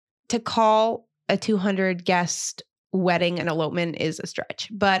to call a 200 guest wedding an elopement is a stretch,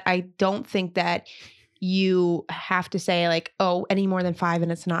 but I don't think that you have to say like, oh, any more than 5 and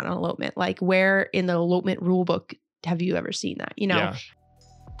it's not an elopement. Like, where in the elopement rule book have you ever seen that? You know? Yeah.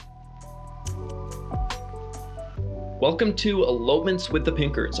 Welcome to Elopements with the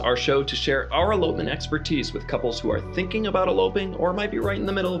Pinckards, our show to share our elopement expertise with couples who are thinking about eloping or might be right in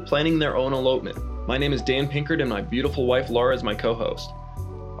the middle of planning their own elopement. My name is Dan Pinckards and my beautiful wife Laura is my co-host.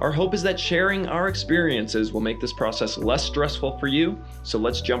 Our hope is that sharing our experiences will make this process less stressful for you, so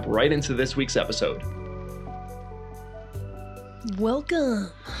let's jump right into this week's episode. Welcome.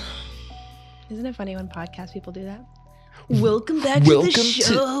 Isn't it funny when podcast people do that? Welcome back to the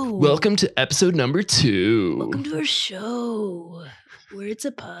show. Welcome to episode number 2. Welcome to our show, where it's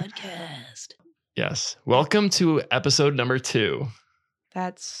a podcast. Yes. Welcome to episode number 2.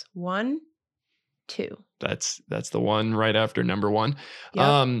 That's 1, 2. That's the one right after number 1.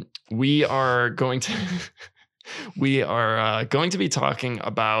 Yep. We are going to be talking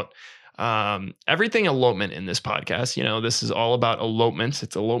about everything elopement in this podcast. You know, this is all about elopements.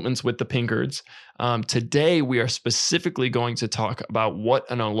 It's elopements with the Pinckards. Today, we are specifically going to talk about what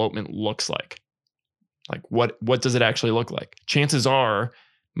an elopement looks like. Like, what does it actually look like? Chances are,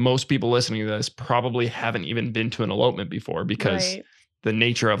 most people listening to this probably haven't even been to an elopement before because the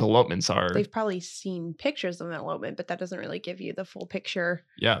nature of elopements are... They've probably seen pictures of an elopement, but that doesn't really give you the full picture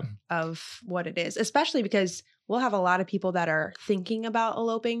of what it is, especially because we'll have a lot of people that are thinking about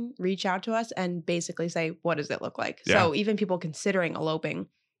eloping reach out to us and basically say, what does it look like? Yeah. So even people considering eloping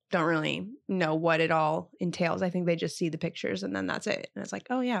don't really know what it all entails. I think they just see the pictures and then that's it. And it's like,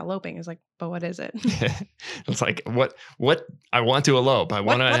 oh yeah, eloping. It's like, but what is it? It's like, what I want to elope. I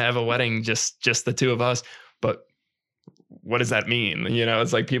want to have a wedding, just the two of us. But what does that mean? You know,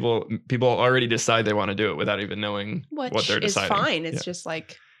 it's like people already decide they want to do it without even knowing what they're deciding. It's fine. It's just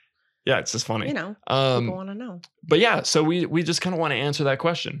like, yeah, it's just funny. You know, people want to know. But yeah, so we just kind of want to answer that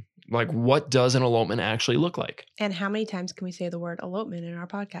question. Like, what does an elopement actually look like? And how many times can we say the word elopement in our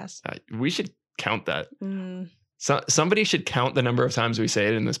podcast? We should count that. So somebody should count the number of times we say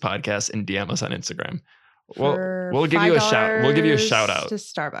it in this podcast and DM us on Instagram. We'll give you a shout. We'll give you a shout out to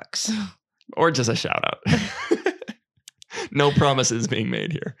Starbucks, or just a shout out. No promises being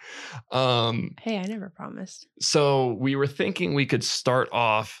made here. Hey, I never promised. So we were thinking we could start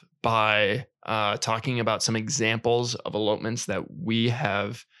off by talking about some examples of elopements that we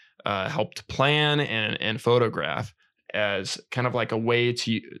have helped plan and photograph as kind of like a way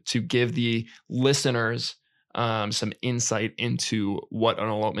to give the listeners some insight into what an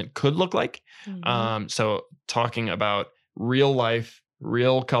elopement could look like. Mm-hmm. So talking about real life,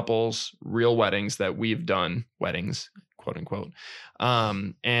 real couples, real weddings that we've done, weddings, quote unquote.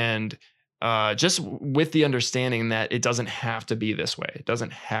 And just with the understanding that it doesn't have to be this way. It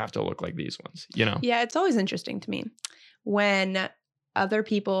doesn't have to look like these ones, you know? Yeah, it's always interesting to me when other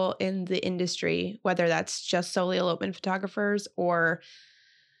people in the industry, whether that's just solely elopement photographers or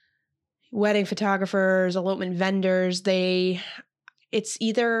wedding photographers, elopement vendors, it's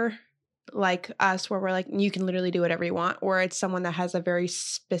either like us where we're like, you can literally do whatever you want, or it's someone that has a very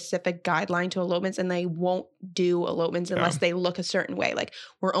specific guideline to elopements and they won't do elopements unless they look a certain way. Like,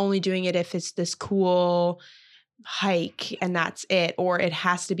 we're only doing it if it's this cool hike and that's it, or it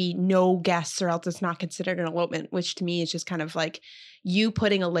has to be no guests or else it's not considered an elopement, which to me is just kind of like you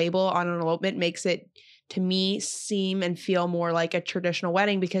putting a label on an elopement makes it, to me, seem and feel more like a traditional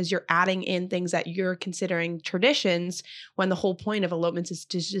wedding because you're adding in things that you're considering traditions when the whole point of elopements is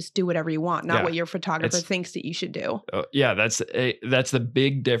to just do whatever you want, not what your photographer thinks that you should do. That's the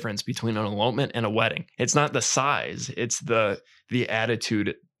big difference between an elopement and a wedding. It's not the size, it's the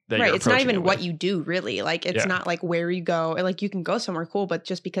attitude that you're it's not even what you do, really. Like, it's not like where you go. Like, you can go somewhere cool, but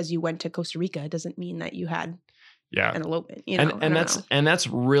just because you went to Costa Rica doesn't mean that you had an elopement, you know. And that's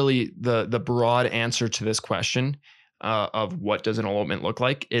really the broad answer to this question of what does an elopement look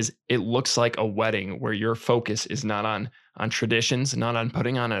like. Is it looks like a wedding where your focus is not on traditions, not on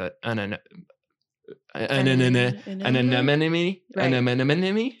putting on an anemone.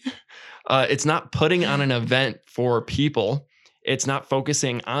 It's not putting on an event for people. It's not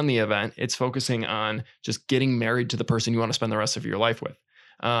focusing on the event. It's focusing on just getting married to the person you want to spend the rest of your life with.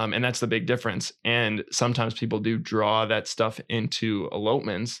 And that's the big difference. And sometimes people do draw that stuff into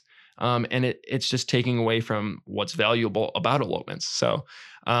elopements. And it's just taking away from what's valuable about elopements. So,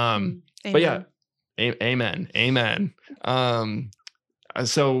 but yeah, amen.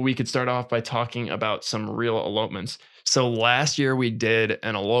 So we could start off by talking about some real elopements. So last year we did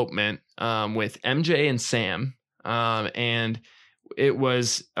an elopement with MJ and Sam. And it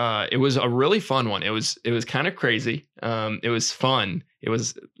was a really fun one. It was kind of crazy. It was fun. It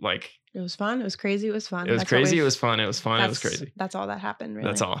was like It was fun. It was crazy. It was fun. it was crazy. It was fun. It was fun. It was crazy. That's all that happened, really.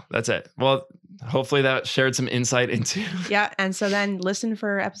 That's all. That's it. Well, hopefully that shared some insight into. Yeah. And so then listen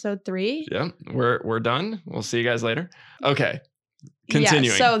for episode 3. Yeah, we're done. We'll see you guys later. Okay.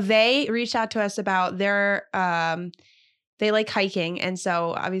 Continuing. Yeah, so they reached out to us about their they like hiking, and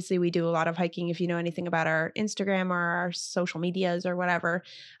so obviously we do a lot of hiking if you know anything about our Instagram or our social medias or whatever.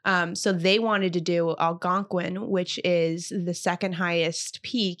 So they wanted to do Algonquin, which is the second highest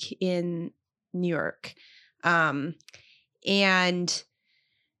peak in New York. And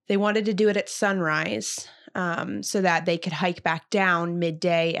they wanted to do it at sunrise. So that they could hike back down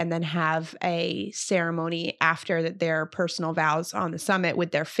midday and then have a ceremony after their personal vows on the summit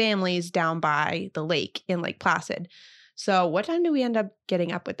with their families down by the lake in Lake Placid. So what time do we end up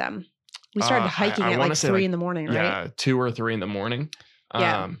getting up with them? We started hiking at like 3 in the morning, right? Yeah, 2 or 3 in the morning.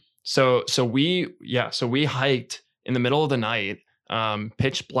 Yeah. So we hiked in the middle of the night,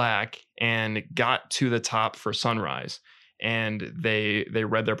 pitch black, and got to the top for sunrise. And they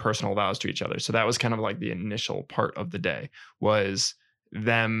read their personal vows to each other. So that was kind of like the initial part of the day, was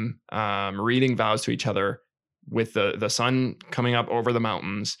them reading vows to each other with the sun coming up over the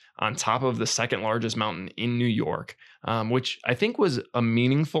mountains on top of the second largest mountain in New York, which I think was a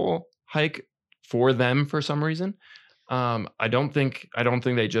meaningful hike for them for some reason. I don't think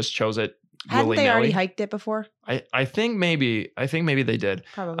they just chose it Hadn't they already hiked it before? I think maybe they did.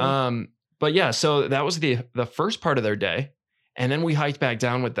 Probably. But yeah, so that was the first part of their day. And then we hiked back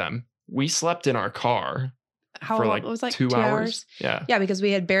down with them. We slept in our car for like, it was like 2 hours. Yeah. Yeah, because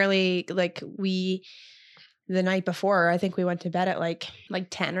we had barely the night before, I think we went to bed at like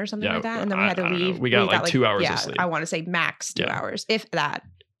 10 or something like that. And then we had to leave. We got like 2 hours of sleep. I want to say max 2 hours, if that.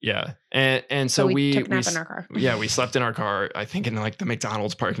 Yeah. And so we took a nap in our car. Yeah, we slept in our car, I think in like the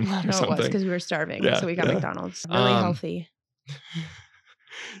McDonald's parking lot or something. It was because we were starving. Yeah, so we got McDonald's. Really healthy.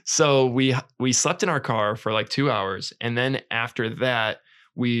 So we slept in our car for like 2 hours. And then after that,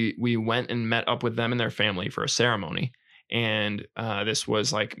 we went and met up with them and their family for a ceremony. And this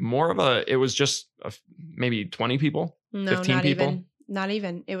was like it was just maybe 20 people, no, 15 not people. Even, not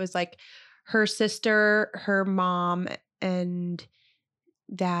even. It was like her sister, her mom, and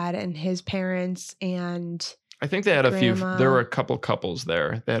dad and his parents. And I think they had there were a couple couples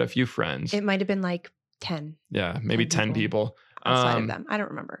there. They had a few friends. It might have been like 10. Yeah, maybe 10 people. Outside of them. I don't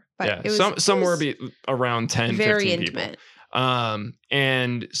remember. But yeah, it was, somewhere around 10, very 15 intimate. People.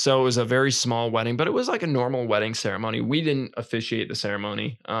 And so it was a very small wedding, but it was like a normal wedding ceremony. We didn't officiate the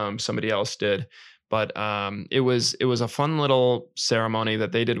ceremony. Somebody else did. But it was a fun little ceremony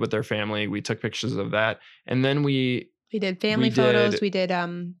that they did with their family. We took pictures of that. And then we did family photos. We did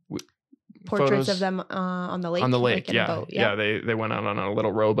portraits of them on the lake. On the lake, like yeah. Boat. Yeah, they went out on a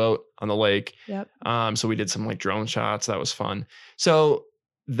little rowboat on the lake. Yep. So we did some like drone shots. That was fun. So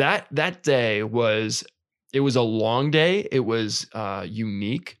that day was a long day. It was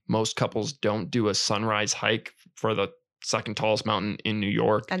unique. Most couples don't do a sunrise hike for the second tallest mountain in New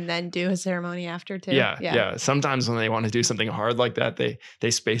York. And then do a ceremony after too. Yeah. Sometimes when they want to do something hard like that,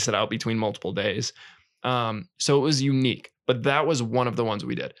 they space it out between multiple days. So it was unique, but that was one of the ones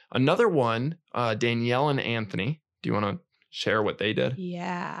we did. Another one, Danielle and Anthony. Do you want to share what they did?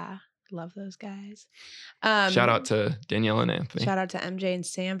 Yeah. Love those guys. Shout out to Danielle and Anthony. Shout out to MJ and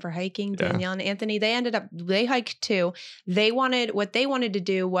Sam for hiking. Danielle and Anthony, they hiked too. What they wanted to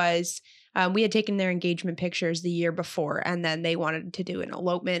do was, we had taken their engagement pictures the year before, and then they wanted to do an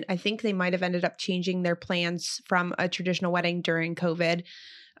elopement. I think they might have ended up changing their plans from a traditional wedding during COVID.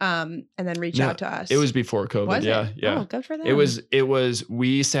 And then reach out to us. It was before COVID. Was yeah. it? Yeah. Oh, good for them. It was,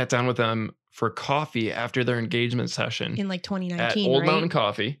 we sat down with them for coffee after their engagement session. In like 2019, at Old right? Mountain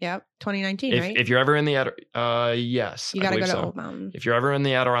Coffee. Yep. 2019, right? If you're ever in the, yes. You got to go to Old Mountain. If you're ever in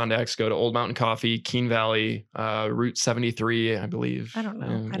the Adirondacks, go to Old Mountain Coffee, Keene Valley, Route 73, I believe. I don't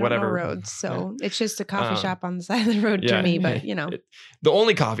know. I don't know roads. So it's just a coffee shop on the side of the road yeah, to me, but you know. The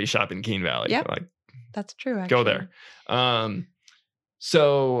only coffee shop in Keene Valley. Yep. Like, that's true, actually. Go there.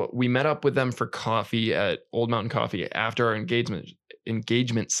 So we met up with them for coffee at Old Mountain Coffee after our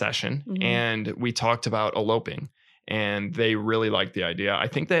engagement session, and we talked about eloping, and they really liked the idea. I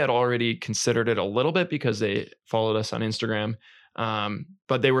think they had already considered it a little bit because they followed us on Instagram,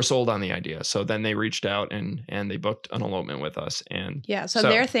 but they were sold on the idea. So then they reached out and they booked an elopement with us. And yeah, so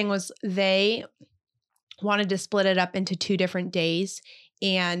their thing was they wanted to split it up into 2 different days.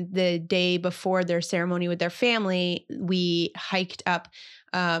 And the day before their ceremony with their family, we hiked up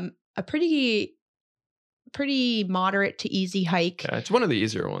a pretty pretty moderate to easy hike. Yeah, it's one of the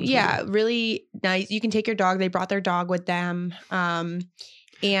easier ones. Yeah, really nice. You can take your dog. They brought their dog with them.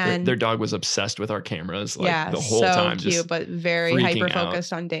 And their dog was obsessed with our cameras the whole so time. cute, just but very freaking hyper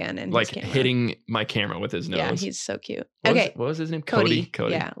focused on Dan and like his camera. hitting my camera with his nose. Yeah, he's so cute. What was his name? Cody.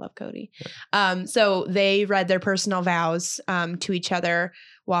 Yeah, I love Cody. Yeah. So they read their personal vows to each other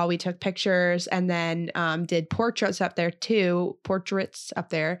while we took pictures, and then did portraits up there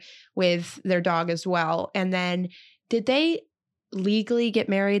with their dog as well. And then did they legally get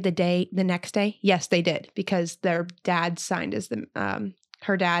married the next day? Yes, they did, because their dad signed as the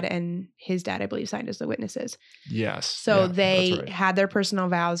her dad and his dad, I believe, signed as the witnesses. Yes. So they had their personal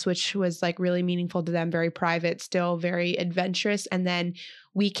vows, which was like really meaningful to them, very private, still very adventurous. And then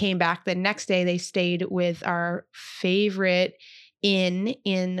we came back the next day. They stayed with our favorite inn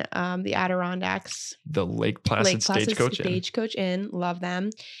in the Adirondacks. The Lake Placid Stagecoach Inn. Love them.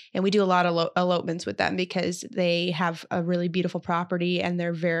 And we do a lot of elopements with them because they have a really beautiful property and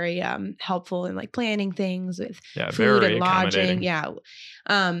they're very helpful in like planning things with food and lodging. Yeah.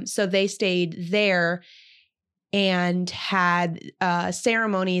 So they stayed there and had a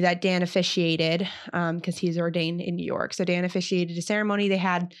ceremony that Dan officiated because he's ordained in New York. So Dan officiated a ceremony. They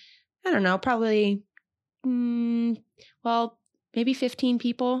had, I don't know, probably, maybe 15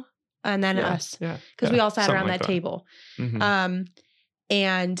 people, and then us, because we all sat around that table. Mm-hmm.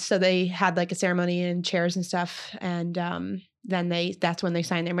 And so they had like a ceremony and chairs and stuff. And then that's when they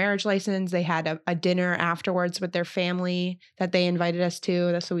signed their marriage license. They had a dinner afterwards with their family that they invited us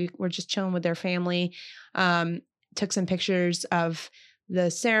to. So we were just chilling with their family. Took some pictures of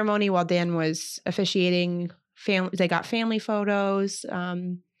the ceremony while Dan was officiating. They got family photos.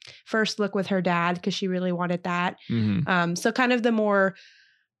 First look with her dad because she really wanted that. Mm-hmm. So kind of the more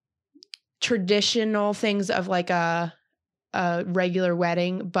traditional things of like a regular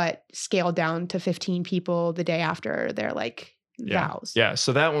wedding, but scaled down to 15 people the day after their like vows. Yeah.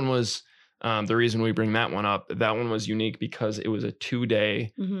 So that one was the reason we bring that one up. That one was unique because it was a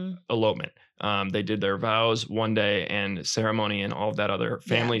 2-day elopement. They did their vows one day and ceremony and all of that other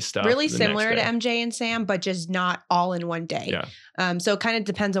family stuff. Really similar to MJ and Sam, but just not all in one day. Yeah. So it kind of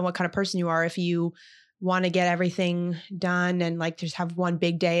depends on what kind of person you are. If you want to get everything done and like just have one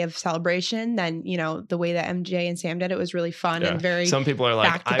big day of celebration, then, the way that MJ and Sam did it was really fun and very Some people are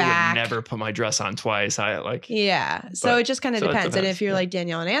like, I back. would never put my dress on twice. So it just kind of depends. And if you're like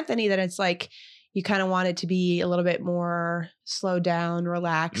Danielle and Anthony, then it's like, you kind of want it to be a little bit more slowed down,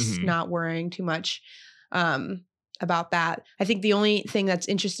 relaxed, not worrying too much about that. I think the only thing that's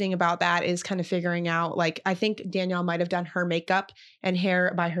interesting about that is kind of figuring out, like, I think Danielle might have done her makeup and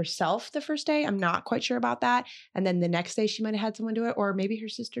hair by herself the first day. I'm not quite sure about that. And then the next day she might have had someone do it, or maybe her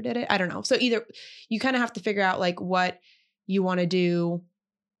sister did it. I don't know. So either you kind of have to figure out like what you want to do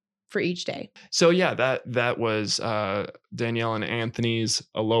for each day. So yeah, that was Danielle and Anthony's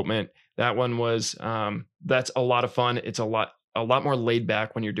elopement. That one was that's a lot of fun. It's a lot more laid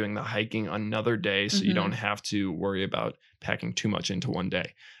back when you're doing the hiking another day, so you don't have to worry about packing too much into one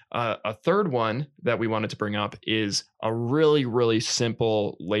day. A third one that we wanted to bring up is a really, really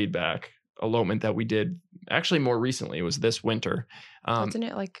simple laid back elopement that we did actually more recently. It was this winter. Wasn't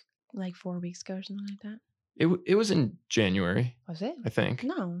it like 4 weeks ago or something like that? It was in January. Was it? I think.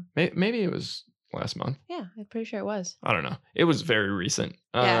 No. Maybe it was last month. Yeah, I'm pretty sure it was. I don't know. It was very recent.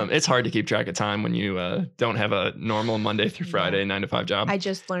 It's hard to keep track of time when you don't have a normal Monday through Friday 9-to-5 job. I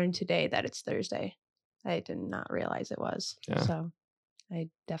just learned today that it's Thursday. I did not realize it was. Yeah. So I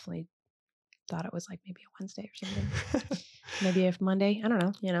definitely thought it was like maybe a Wednesday or something. Maybe if Monday. I don't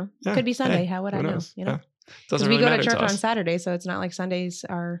know. It could be Sunday. How would I know? Because we go to church on Saturday, so it's not like Sundays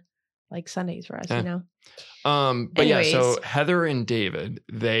are like Sundays for us, But anyways. So Heather and David,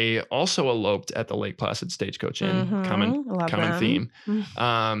 they also eloped at the Lake Placid Stagecoach Inn. Common theme.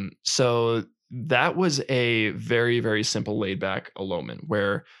 So that was a very, very simple laid back elopement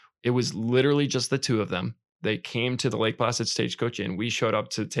where it was literally just the two of them. They came to the Lake Placid Stagecoach Inn. We showed up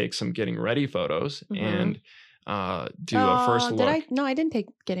to take some getting ready photos and do a first look. No, I didn't take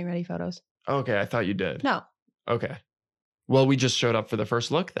getting ready photos. Okay, I thought you did. No. Okay. Well, we just showed up for the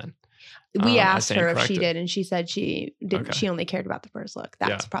first look then. We asked her if she did, and she said she didn't. Okay. She only cared about the first look.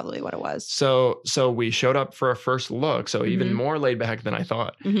 That's probably what it was. So we showed up for a first look. So even more laid back than I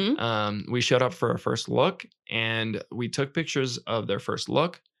thought. We showed up for a first look, and we took pictures of their first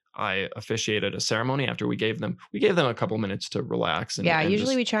look. I officiated a ceremony after we gave them a couple minutes to relax. And,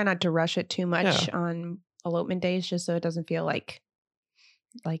 usually we try not to rush it too much on elopement days, just so it doesn't feel like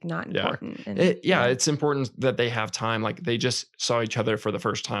not important. It's important that they have time. Like they just saw each other for the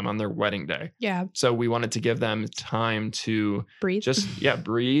first time on their wedding day. Yeah. So we wanted to give them time to breathe.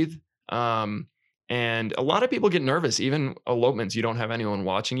 Breathe. And a lot of people get nervous, even elopements. You don't have anyone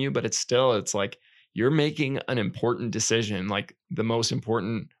watching you, but it's like you're making an important decision, like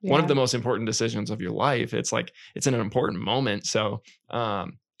one of the most important decisions of your life. It's like, it's an important moment. So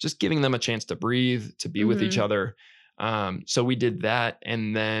just giving them a chance to breathe, to be with each other. So we did that.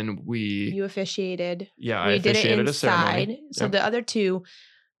 And then you officiated. Yeah, we I officiated did it a ceremony. inside. So the other two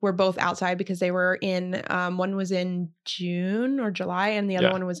were both outside because they were in, one was in June or July and the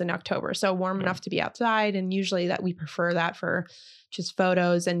other one was in October. So warm enough to be outside. And usually that we prefer that for just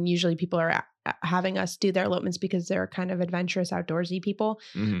photos. And usually people are having us do their elopements because they're kind of adventurous, outdoorsy people.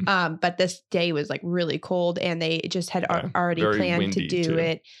 But this day was like really cold and they just had already planned to do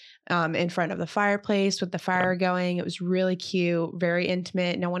it in front of the fireplace with the fire going. It was really cute, very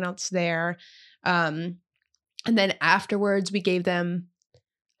intimate, no one else there. And then afterwards we gave them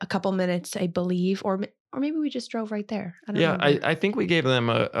a couple minutes, I believe, or maybe we just drove right there. I don't remember. I think we gave them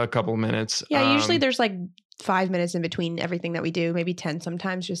a couple minutes. Yeah, usually there's like 5 minutes in between everything that we do, maybe 10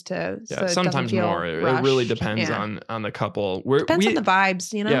 sometimes, just to so sometimes more. It really depends on the couple. Depends on the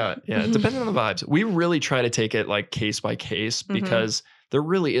vibes, you know? Yeah, it depends on the vibes. We really try to take it like case by case because there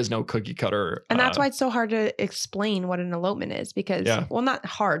really is no cookie cutter. And that's why it's so hard to explain what an elopement is because, well, not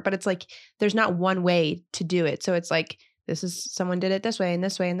hard, but it's like there's not one way to do it. So it's like, this is someone did it this way and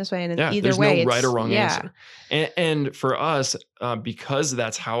this way and this way. And either way, there's no right or wrong answer. And for us, because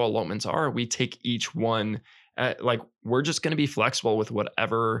that's how elopements are, we take each one like we're just going to be flexible with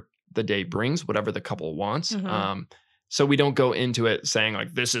whatever the day brings, whatever the couple wants. So we don't go into it saying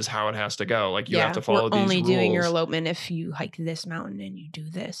like, this is how it has to go. Like you have to follow these rules. Only doing your elopement if you hike this mountain and you do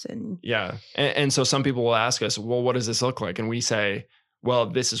this. And and so some people will ask us, well, what does this look like? And we say, well,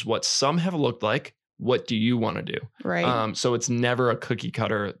 this is what some have looked like. What do you want to do? Right. So it's never a cookie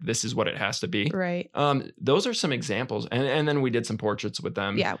cutter. This is what it has to be. Right. Those are some examples. And then we did some portraits with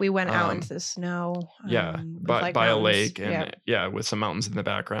them. Yeah. We went out into the snow. By a lake and with some mountains in the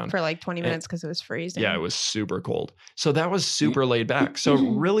background. For like 20 minutes because it was freezing. Yeah, it was super cold. So that was super laid back. So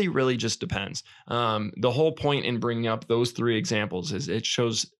really, really just depends. The whole point in bringing up those three examples is it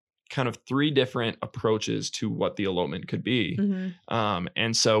shows kind of three different approaches to what the elopement could be.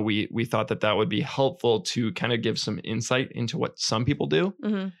 And so we thought that would be helpful to kind of give some insight into what some people do.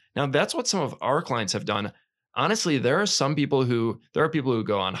 Now that's what some of our clients have done. Honestly, there are people who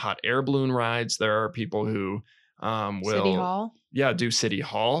go on hot air balloon rides. There are people who will City Hall. Yeah, do City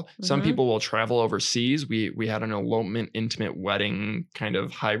Hall. Some people will travel overseas. We had an elopement intimate wedding kind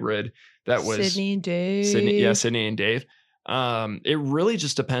of hybrid that was Sydney and Dave. Sydney and Dave. It really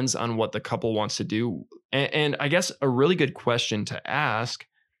just depends on what the couple wants to do. And I guess a really good question to ask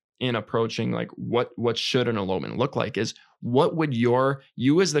in approaching like what should an elopement look like is what would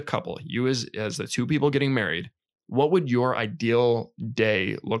you as the couple, you as the two people getting married, what would your ideal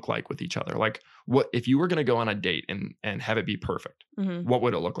day look like with each other? Like what if you were going to go on a date and have it be perfect, what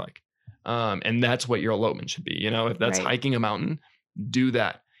would it look like? And that's what your elopement should be. You know, if that's hiking a mountain, do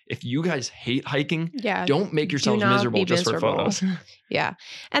that. If you guys hate hiking, don't make yourselves miserable just for photos. Yeah.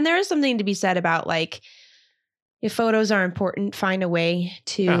 And there is something to be said about like, if photos are important, find a way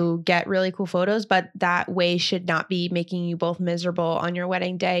to get really cool photos, but that way should not be making you both miserable on your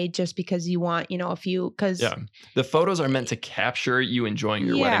wedding day just because you want, a few, because the photos are meant to capture you enjoying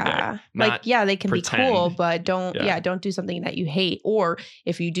your wedding day. Like, they can be cool, but don't do something that you hate. Or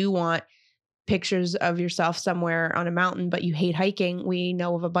if you do want pictures of yourself somewhere on a mountain, but you hate hiking, we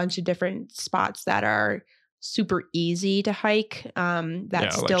know of a bunch of different spots that are super easy to hike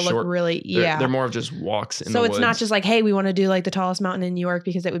that still like look really they're more of just walks in the so woods. It's not just like, hey, we want to do like the tallest mountain in New York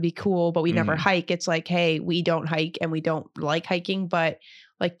because it would be cool, but we never hike. It's like, hey, we don't hike and we don't like hiking, but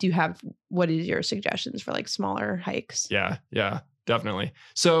like what is your suggestions for like smaller hikes? Yeah definitely.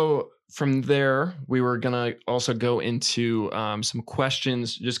 So from there we were gonna also go into some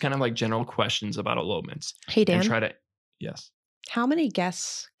questions, just kind of like general questions about elopements. Hey Dan, and how many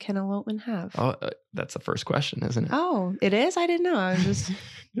guests can an elopement have? Oh, that's the first question, isn't it? Oh, it is? I didn't know. I was just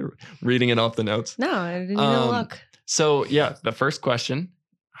reading it off the notes. No, I didn't even look. So the first question,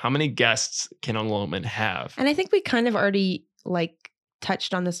 how many guests can an elopement have? And I think we kind of already like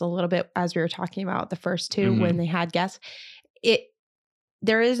touched on this a little bit as we were talking about the first two when they had guests.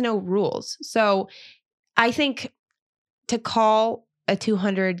 There is no rules. So I think to call a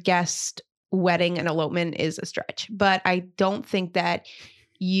 200 guest wedding and elopement is a stretch, but I don't think that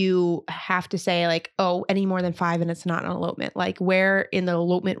you have to say like, oh, any more than 5 and it's not an elopement. Like where in the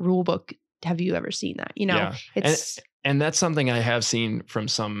elopement rule book have you ever seen that? And that's something I have seen from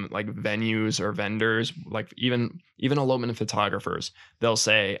some like venues or vendors, like even elopement photographers. They'll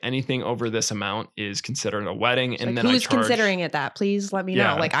say anything over this amount is considered a wedding, It's and like, then I who's charge. considering it that? Please let me know.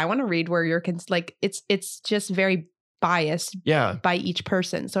 Yeah. Like, I want to read where you're like, it's just very biased Yeah, by each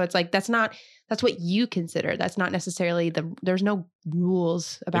person. So it's like, that's what you consider. That's not necessarily there's no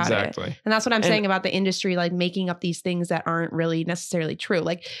rules about it. exactly. And that's what I'm And- saying about the industry, like making up these things that aren't really necessarily true.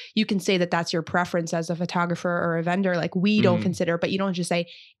 Like, you can say that that's your preference as a photographer or a vendor. Like, we don't Mhm. consider, but you don't just say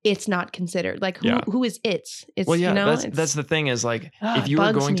it's not considered. Like, Yeah. who is it's, Well, yeah, you know, that's the thing is like, if it you were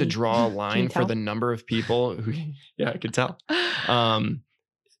bugs going to me. draw a Can line you for tell? the number of people who, yeah, I could tell.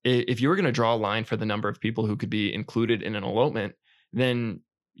 If you were going to draw a line for the number of people who could be included in an elopement, then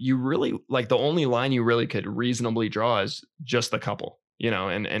you really like the only line you really could reasonably draw is just the couple,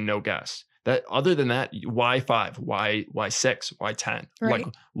 and no guests. That other than that, why 5? Why 6? Why 10? Right.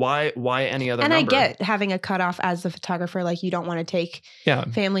 Like why any other and number? I get having a cutoff as the photographer, like you don't want to take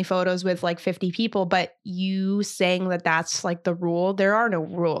family photos with like 50 people, but you saying that that's like the rule, there are no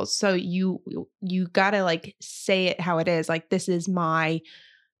rules. So you gotta like say it how it is. Like, this is my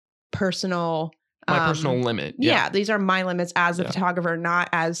personal limit. Yeah, these are my limits as a Yeah. photographer, not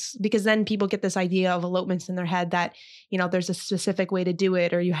as, because then people get this idea of elopements in their head that, there's a specific way to do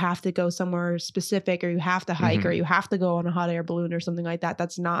it, or you have to go somewhere specific, or you have to hike, or you have to go on a hot air balloon or something like that.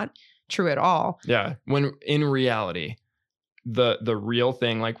 That's not true at all. Yeah. When in reality, the real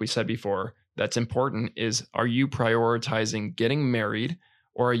thing, like we said before, that's important is, are you prioritizing getting married,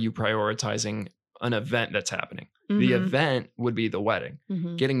 or are you prioritizing an event that's happening? The event would be the wedding.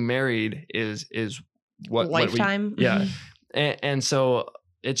 Getting married is what lifetime. And so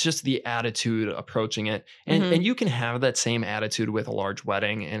it's just the attitude approaching it, and you can have that same attitude with a large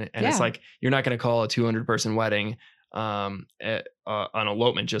wedding, and it's like, you're not going to call a 200-person wedding an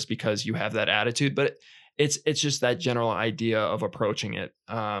elopement just because you have that attitude, but it's just that general idea of approaching it,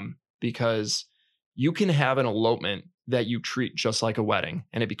 because you can have an elopement that you treat just like a wedding,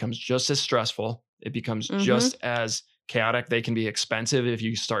 and it becomes just as stressful. It becomes just as chaotic. They can be expensive if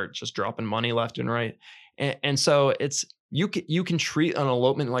you start just dropping money left and right. And so it's, you can treat an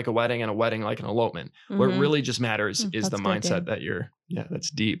elopement like a wedding and a wedding like an elopement. What really just matters is the mindset that you're, that's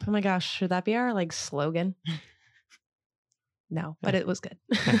deep. Oh my gosh. Should that be our like slogan? No, but it was good.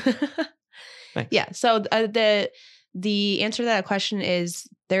 Yeah. So the answer to that question is,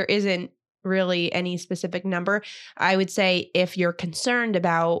 there isn't really any specific number. I would say if you're concerned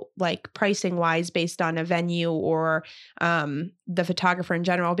about like pricing wise based on a venue or the photographer in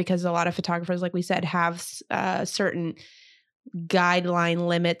general, because a lot of photographers, like we said, have certain guideline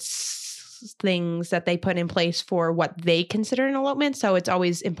limits, things that they put in place for what they consider an elopement. So it's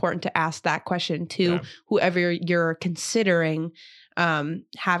always important to ask that question to whoever you're considering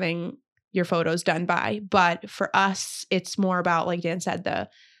having your photos done by. But for us, it's more about, like Dan said, the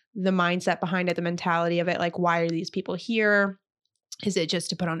mindset behind it, the mentality of it. Like, why are these people here? Is it just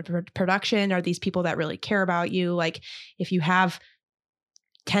to put on a production? Are these people that really care about you? Like, if you have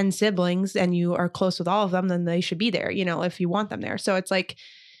 10 siblings and you are close with all of them, then they should be there, if you want them there. So it's like,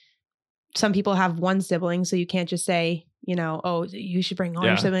 some people have one sibling, so you can't just say, oh, you should bring all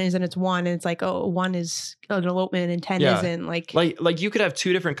your siblings, and it's one, and it's like, oh, one is an elopement and 10 isn't. Like you could have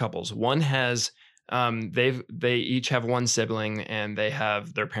two different couples. One has they each have one sibling, and they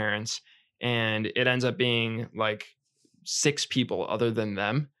have their parents, and it ends up being like 6 people other than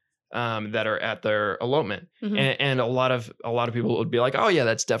them that are at their elopement. And a lot of people would be like, oh yeah,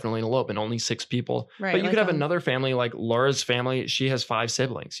 that's definitely an elopement, only 6 people. Right, but you could have another family, like Laura's family. She has 5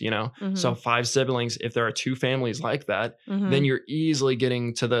 siblings, so 5 siblings. If there are 2 families like that, then you're easily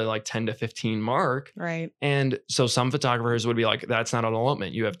getting to the like 10 to 15 mark. Right. And so some photographers would be like, that's not an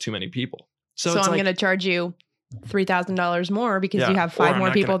elopement. You have too many people. So I'm going to charge you $3,000 more because you have 5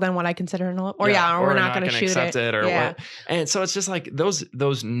 more people than what I consider an elopement. Or we're not going to shoot it. Or what. And so it's just like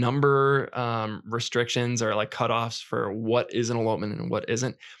those number restrictions, or like cutoffs for what is an elopement and what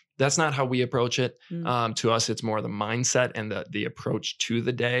isn't. That's not how we approach it. To us, it's more the mindset and the approach to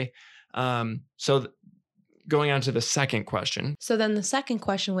the day. So going on to the second question. So then the second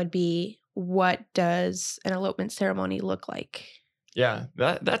question would be, what does an elopement ceremony look like? Yeah,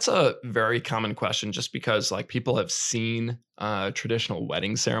 that's a very common question, just because like people have seen a traditional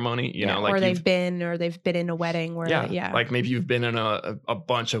wedding ceremony, like or they've been in a wedding where like maybe you've been in a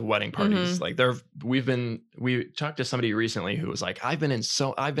bunch of wedding parties. Like we talked to somebody recently who was like, I've been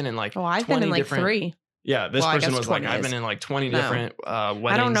in like 3. Yeah, this person was like, I've been in like 20 different weddings.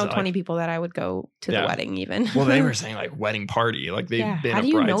 I don't know 20 people that I would go to the wedding even. Well, they were saying like wedding party, like they've been. How do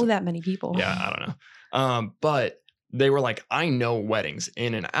you know that many people? Yeah, I don't know. But they were like, I know weddings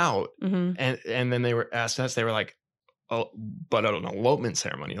in and out. And then they were asked us, they were like, but an elopement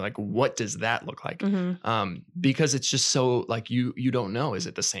ceremony, like what does that look like? Mm-hmm. Because it's just so like you don't know. Is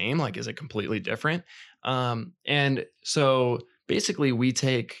it the same? Like, is it completely different? And so basically we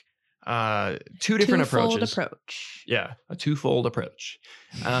take two different Twofold approaches. approach. Yeah, a twofold approach.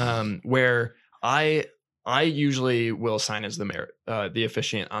 Where I usually will sign as the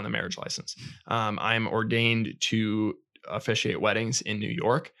officiant on the marriage license. I'm ordained to officiate weddings in New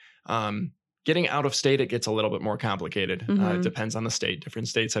York. Getting out of state, it gets a little bit more complicated. Mm-hmm. It depends on the state. Different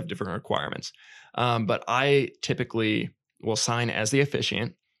states have different requirements. But I typically will sign as the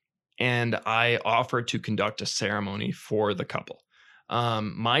officiant, and I offer to conduct a ceremony for the couple.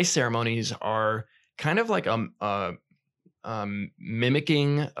 My ceremonies are kind of like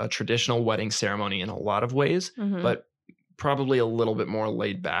mimicking a traditional wedding ceremony in a lot of ways, Mm-hmm. but probably a little bit more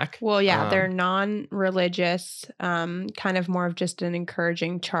laid back. Well, yeah, they're non-religious, kind of more of just an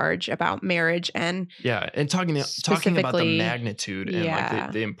encouraging charge about marriage and and talking about the specifically- magnitude and Yeah.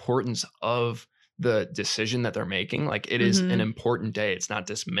 like the importance of the decision that they're making. Like it is Mhm. an important day. It's not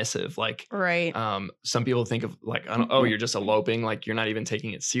dismissive. Like right. some people think of like, oh, you're just eloping. Like you're not even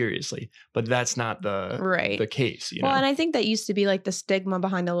taking it seriously. But that's not Right. the case. You Well, know? and I think that used to be like the stigma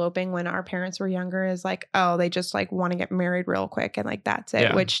behind eloping when our parents were younger is like, oh, they just like want to get married real quick and like that's it,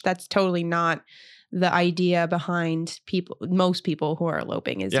 Yeah. which that's totally not the idea behind most people who are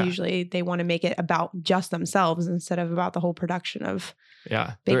eloping is Yeah. usually they want to make it about just themselves instead of about the whole production of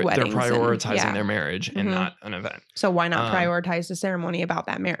Yeah, big they're weddings and- prioritizing yeah. their marriage and Mhm. not an event. so why not Um, prioritize the ceremony about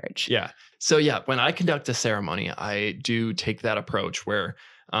that marriage? Yeah. So yeah, when I conduct a ceremony, I do take that approach where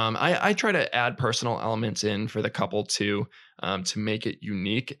I try to add personal elements in for the couple to make it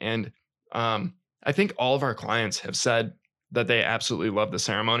unique. And I think all of our clients have said that they absolutely love the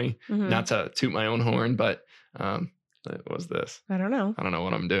ceremony. Mhm. Not to toot my own horn, but what was this? I don't know. I don't know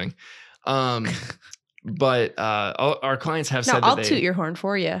what I'm doing. But our clients have No, said I'll that toot your horn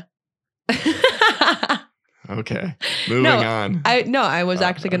for you. Okay, moving No, on. I was Oh,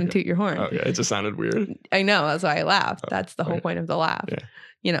 actually going to okay. toot your horn. Okay, it just sounded weird. I know, that's why I laughed. That's the whole okay. point of the laugh. Yeah.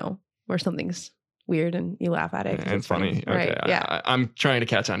 You know, where something's weird and you laugh at it. 'cause And it's funny. Okay. Right. Yeah. I'm trying to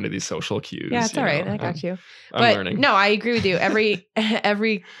catch on to these social cues. Yeah, it's you all right. know. I got you. I'm But learning. no, I agree with you. Every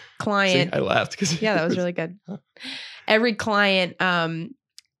See, client. I laughed because Yeah, that was really good. Every client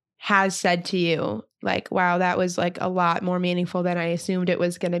has said to you, like, wow, that was like a lot more meaningful than I assumed it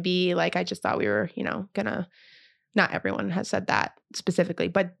was going to be. Like, I just thought we were, gonna, not everyone has said that specifically,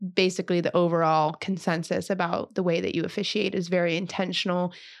 but basically the overall consensus about the way that you officiate is very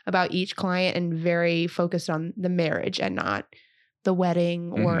intentional about each client and very focused on the marriage and not the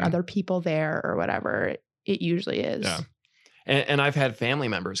wedding or Mhm. other people there or whatever it usually is. Yeah. And I've had family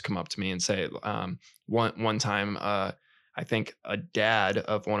members come up to me and say, one time, I think a dad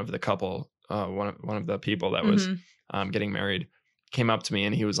of one of the couple, one of the people that was Mhm. getting married, came up to me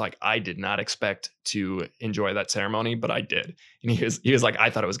and he was like, I did not expect to enjoy that ceremony, but I did. And he was like, I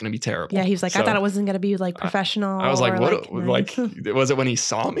thought it was going to be terrible. Yeah, he's like, I So thought it wasn't going to be like professional. I was like, or, what? nice. Like, was it when he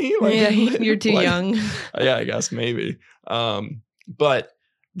saw me? Like, yeah, you're too like- young. Yeah, I guess maybe. But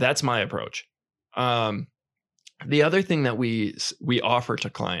that's my approach. The other thing that we offer to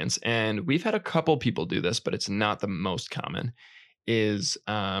clients, and we've had a couple people do this, but it's not the most common, is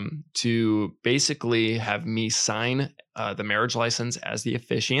to basically have me sign the marriage license as the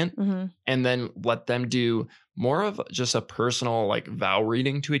officiant, Mhm. and then let them do more of just a personal like vow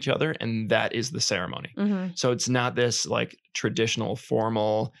reading to each other, and that is the ceremony. Mhm. So it's not this like traditional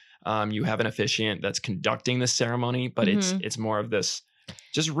formal. You have an officiant that's conducting the ceremony, but it's more of this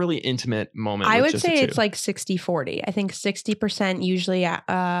just really intimate moment. I with would just the say two. it's like 60-40. I think 60% usually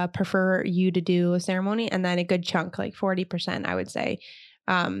prefer you to do a ceremony, and then a good chunk, like 40%, I would say.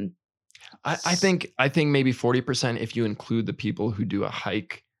 I think maybe 40% if you include the people who do a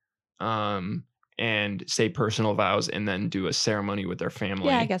hike, and say personal vows and then do a ceremony with their family.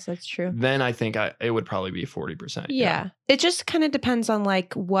 Yeah, I guess that's true. Then I think it would probably be 40%. Yeah. It just kind of depends on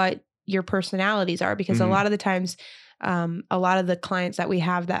like what your personalities are, because a Mhm. lot of the times, a lot of the clients that we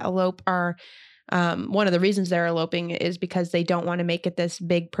have that elope are, one of the reasons they're eloping is because they don't want to make it this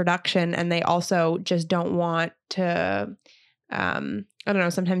big production, and they also just don't want to, I don't know,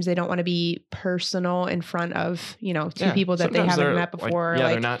 sometimes they don't want to be personal in front of, two people that they Sometimes haven't they're, met before.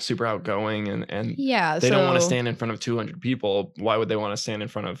 they're not super outgoing and yeah, they don't want to so stand in front of 200 people. Why would they want to stand in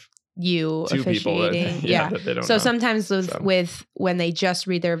front of you two people that, officiating. that they don't So know? sometimes So. with when they just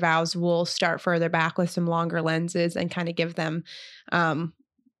read their vows, we'll start further back with some longer lenses and kind of give them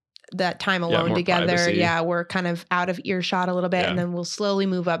that time Yeah, alone more together. privacy. Yeah, we're kind of out of earshot a little bit, and Yeah. then we'll slowly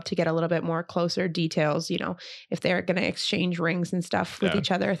move up to get a little bit more closer details, if they're going to exchange rings and stuff with Yeah.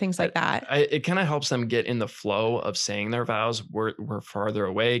 each other, things like that. It kind of helps them get in the flow of saying their vows. We're farther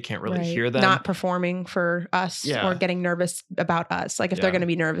away, can't really Right. hear them. Not performing for us or Yeah. getting nervous about us. Like if they're Yeah. going to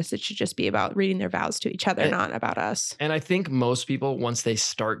be nervous, it should just be about reading their vows to each other, And- not about us. And I think most people, once they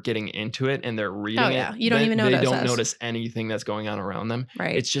start getting into it and they're reading Oh, yeah. it, You don't then even they notice don't us. notice anything that's going on around them.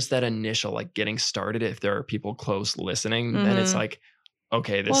 Right. It's just that initial like getting started. If there are people close listening, then it's like,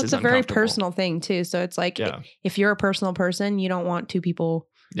 okay, this is it's a very uncomfortable. personal thing too. So it's like Yeah. if you're a personal person, you don't want two people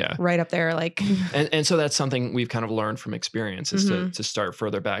Yeah. right up there. Like, And so that's something we've kind of learned from experience is Mhm. to start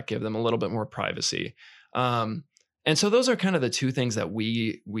further back, give them a little bit more privacy. And so those are kind of the two things that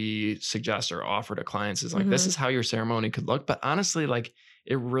we suggest or offer to clients is like, this Mhm. is how your ceremony could look. But honestly, like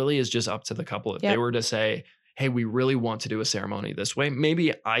it really is just up to the couple. If they Yep. were to say, hey, we really want to do a ceremony this way,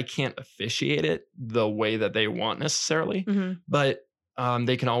 maybe I can't officiate it the way that they want necessarily, Mhm. but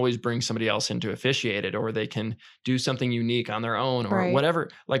they can always bring somebody else in to officiate it, or they can do something unique on their own, or Right. whatever.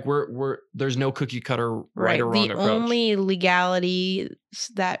 Like there's no cookie cutter right or wrong The approach. only legalities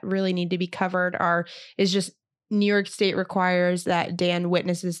that really need to be covered is just New York State requires that Dan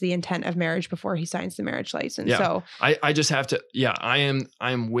witnesses the intent of marriage before he signs the marriage license. Yeah. So I just have to, I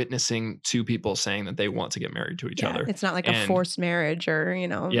am witnessing two people saying that they want to get married to each other. it's not like a And- forced marriage or,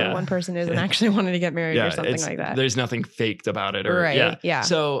 Yeah. the one person isn't actually wanting to get married or something like that. There's nothing faked about it, or Right, yeah.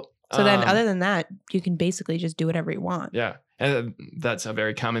 So then other than that, you can basically just do whatever you want. yeah, and that's a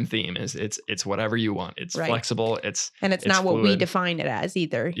very common theme is it's whatever you want. It's Right. flexible. And it's it's not what we fluid. define it as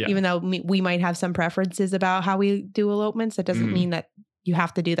either. Yeah. Even though we might have some preferences about how we do elopements, that doesn't Mhm. mean that you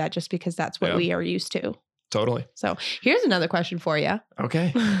have to do that just because that's what Yeah. we are used to. Totally. So here's another question for you.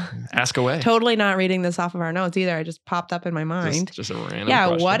 Okay. Ask away. Totally not reading this off of our notes either. I just popped up in my mind. Just a random Yeah.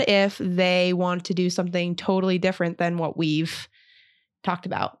 question. What if they want to do something totally different than what we've talked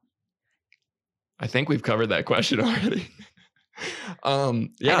about? I think we've covered that question already. I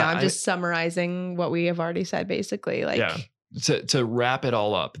know, I'm just summarizing what we have already said, basically. Like, yeah. To wrap it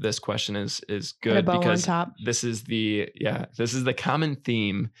all up, this question is put a good bow on because top. this is the common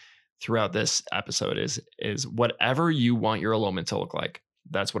theme throughout this episode is whatever you want your elopement to look like,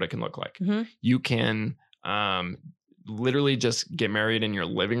 that's what it can look like. Mhm. You can literally just get married in your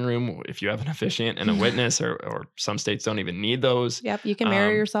living room if you have an officiant and a witness, or some states don't even need those. Yep. You can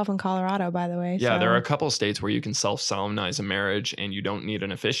marry yourself in Colorado, by the way. Yeah, so. there are a couple of states where you can self-solemnize a marriage and you don't need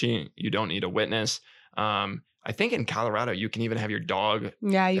an officiant, you don't need a witness. I think in Colorado you can even have your dog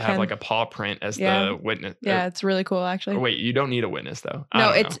Yeah, you have can. like a paw print as Yeah. the witness. Yeah, it's really cool, actually. Or wait, you don't need a witness though. I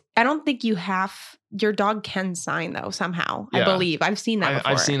No, don't know. I don't think you have. Your dog can sign though somehow. I Yeah. believe I've seen that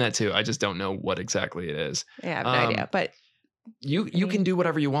before. I've seen that too. I just don't know what exactly it is. Yeah, I have no idea. But You can do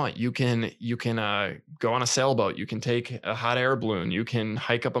whatever you want. You can go on a sailboat. You can take a hot air balloon. You can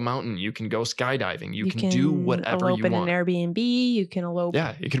hike up a mountain. You can go skydiving. You can do whatever elope you in want. an Airbnb. You can elope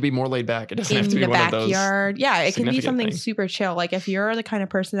Yeah, it could be more laid back. It doesn't have in to be the one of those. backyard. Yeah, it can be significant something things. super chill. Like if you're the kind of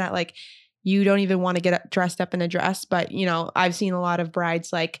person that like you don't even want to get dressed up in a dress, but I've seen a lot of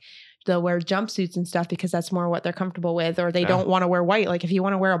brides like they'll wear jumpsuits and stuff because that's more what they're comfortable with, or they don't want to wear white. Like if you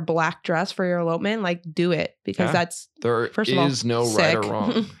want to wear a black dress for your elopement, like do it because that's There first of all, is no right or sick.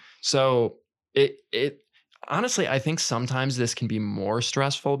 wrong. So it honestly, I think sometimes this can be more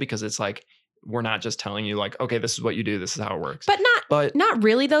stressful because it's like we're not just telling you like, okay, this is what you do, this is how it works. But not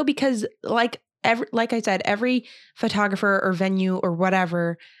really though, because like I said, every photographer or venue or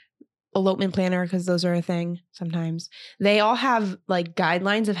whatever elopement planner, because those are a thing sometimes, they all have like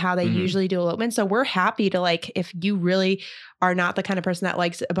guidelines of how they Mhm. usually do elopement. So we're happy to like, if you really are not the kind of person that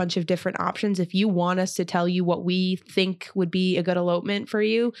likes a bunch of different options, if you want us to tell you what we think would be a good elopement for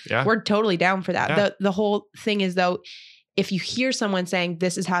you, yeah. we're totally down for that. Yeah. The whole thing is though, if you hear someone saying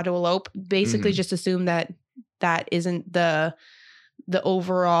this is how to elope, basically Mhm. just assume that isn't the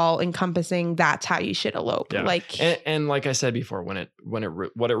overall encompassing that's how you should elope. Yeah. Like And like I said before, what it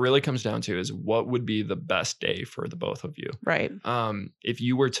really comes down to is what would be the best day for the both of you. right. If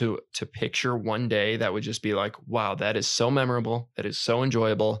you were to picture one day that would just be like, wow, that is so memorable, that is so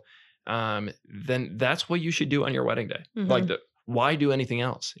enjoyable, then that's what you should do on your wedding day. Mhm. Like why do anything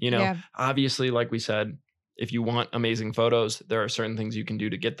else? Yeah. Obviously, like we said, if you want amazing photos, there are certain things you can do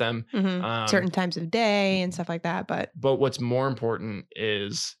to get them. Mhm. Certain times of day and stuff like that. But what's more important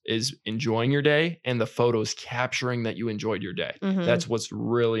is enjoying your day and the photos capturing that you enjoyed your day. Mhm. That's what's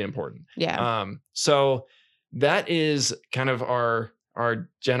really important. yeah. So that is kind of our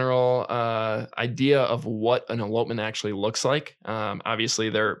general idea of what an elopement actually looks like. Obviously,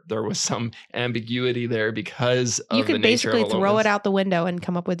 there was some ambiguity there because of You the could nature of basically throw elopements. it out the window and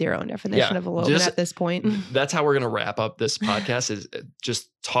come up with your own definition of elopement at this point. That's how we're going to wrap up this podcast is just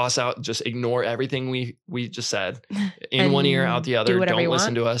toss out, just ignore everything we just said in one ear, out the other. Don't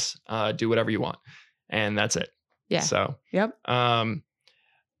listen to us. Do whatever you want. And that's it. Yeah. So, yep.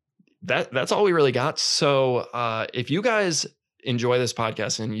 That's all we really got. So if you guys enjoy this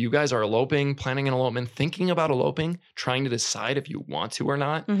podcast and you guys are eloping, planning an elopement, thinking about eloping, trying to decide if you want to or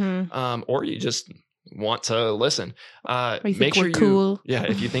not, or you just want to listen, make sure cool. Yeah,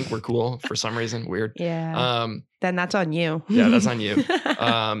 if you think we're cool for some reason, weird. Yeah. Then that's on you. Yeah, that's on you.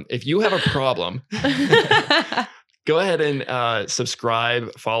 If you have a problem, go ahead and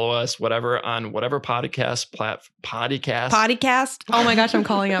subscribe, follow us, whatever, on whatever podcast. Oh my gosh, I'm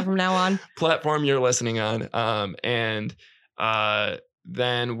calling out from now on. Platform you're listening on. And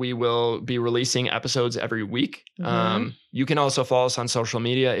then we will be releasing episodes every week. You can also follow us on social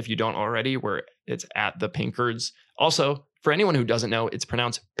media if you don't already, where it's at the Pinckards. Also, for anyone who doesn't know, it's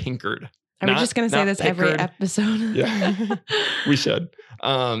pronounced Pincard. Are we just going to say this Pickard. every episode? Yeah, we should.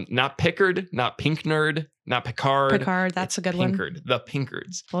 Not Pickard, not Pink Nerd, not Pincard. Pincard, that's a good Pincard, one. The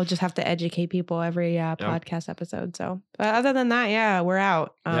Pinckards. We'll just have to educate people every podcast episode. So, but other than that, yeah, we're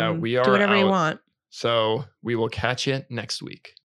out. We are. Do whatever out. you want. So we will catch you next week.